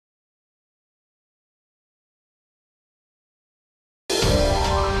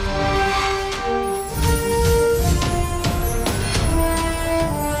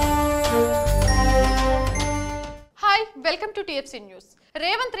Welcome to TFC news.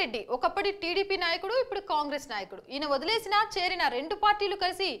 Revanth Reddy ఒకప్పటి TDP నాయకుడు, ఇప్పుడు కాంగ్రెస్ నాయకుడు. ఈయన వదిలేసిన చేరిన రెండు పార్టీలు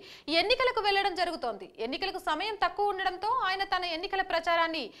కలిసి ఎన్నికలకు వెళ్లడం జరుగుతోంది. ఎన్నికలకు సమయం తక్కువ ఉండడంతో ఆయన తన ఎన్నికల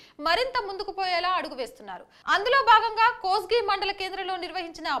ప్రచారాన్ని మరింత ముందుకు పోయేలా అడుగు వేస్తున్నారు. అందులో భాగంగా కోస్గి మండల కేంద్రంలో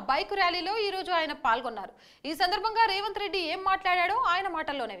నిర్వహించిన బైక్ ర్యాలీలో ఈ రోజు ఆయన పాల్గొన్నారు. ఈ సందర్భంగా రేవంత్ రెడ్డి ఏం మాట్లాడాడో ఆయన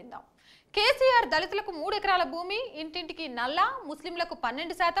మాటల్లోనే విందాం. KCR దళితులకు 3 ఎకరాల భూమి, ఇంటింటికి నల్లా, ముస్లింలకు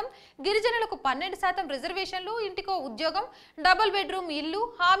 12%, గిరిజనులకు 12% రిజర్వేషన్లు, ఇంటికో ఉద్యోగం, డబుల్ బెడ్రూమ్ ఇల్లు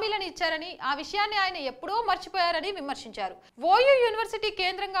హామీలను ఇచ్చారని, ఆ విషయాన్ని ఆయన ఎప్పుడో మర్చిపోయారని విమర్శించారు. ఓయూ యూనివర్సిటీ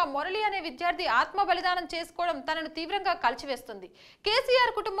కేంద్రంగా మురళి అనే విద్యార్థి ఆత్మ బలిదానం చేసుకోవడం తనను తీవ్రంగా కలిచివేస్తుంది. KCR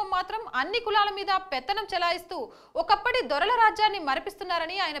కుటుంబం మాత్రం అన్ని కులాల మీద పెత్తనం చెలాయిస్తూ ఒకప్పటి దొరల రాజ్యాన్ని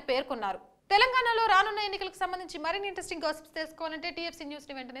మరిపిస్తున్నారని ఆయన పేర్కొన్నారు. తెలంగాణలో రానున్న ఎన్నికలకు సంబంధించి మరిన్ని ఇంట్రెస్టింగ్ గాసిప్స్ తెలుసుకోవాలంటే TFC న్యూస్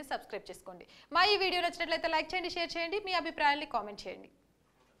ని వెంటనే సబ్స్క్రైబ్ చేసుకోండి. మా ఈ వీడియో నచ్చినట్లయితే లైక్ చేయండి, షేర్ చేయండి, మీ అభిప్రాయాన్ని కామెంట్ చేయండి.